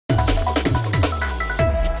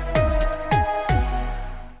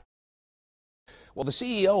Well, the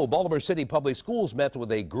CEO of Baltimore City Public Schools met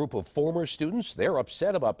with a group of former students. They're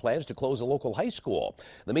upset about plans to close a local high school.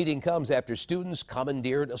 The meeting comes after students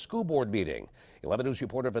commandeered a school board meeting. 11 News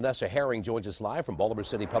reporter Vanessa Herring joins us live from Baltimore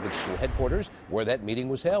City Public School headquarters, where that meeting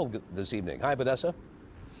was held this evening. Hi, Vanessa.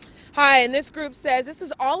 Hi, and this group says this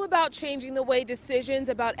is all about changing the way decisions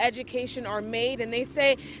about education are made, and they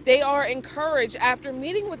say they are encouraged after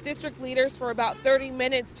meeting with district leaders for about 30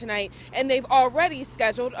 minutes tonight, and they've already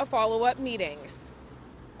scheduled a follow-up meeting.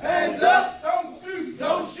 Hands up, don't shoot,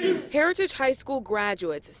 don't shoot. Heritage High School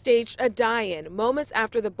graduates staged a die-in moments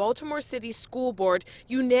after the Baltimore City School Board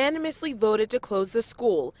unanimously voted to close the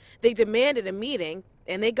school. They demanded a meeting,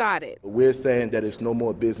 and they got it. We're saying that it's no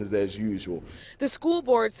more business as usual. The school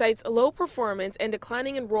board cites low performance and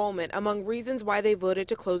declining enrollment among reasons why they voted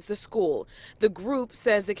to close the school. The group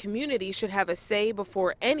says the community should have a say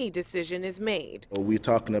before any decision is made. We're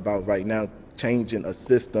talking about right now changing a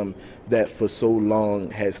system that for so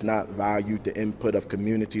long has not valued the input of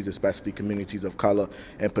communities, especially communities of color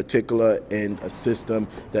in particular, in a system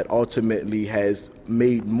that ultimately has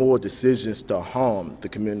made more decisions to harm the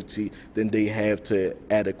community than they have to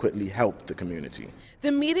adequately help the community.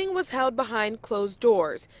 The meeting was held behind closed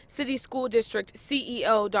doors. City School District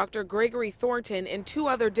CEO Dr. Gregory Thornton and two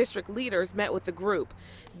other district leaders met with the group.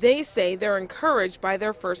 They say they're encouraged by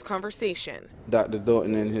their first conversation. Dr.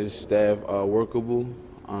 Thornton and his staff are workable,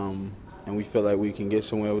 and we feel like we can get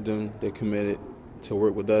somewhere with them. They're committed to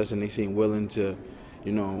work with us, and they seem willing to,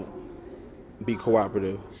 be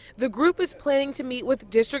cooperative. The group is planning to meet with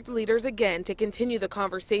district leaders again to continue the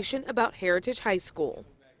conversation about Heritage High School.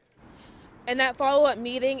 And that follow-up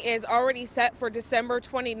meeting is already set for December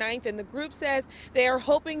 29th, and the group says they are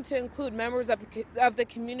hoping to include members of the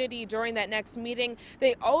community during that next meeting.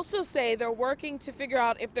 They also say they're working to figure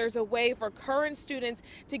out if there's a way for current students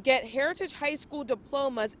to get Heritage High School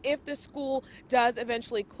diplomas if the school does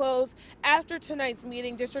eventually close. After tonight's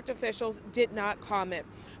meeting, district officials did not comment.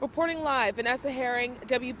 Reporting live, Vanessa Herring,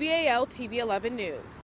 WBAL-TV 11 News.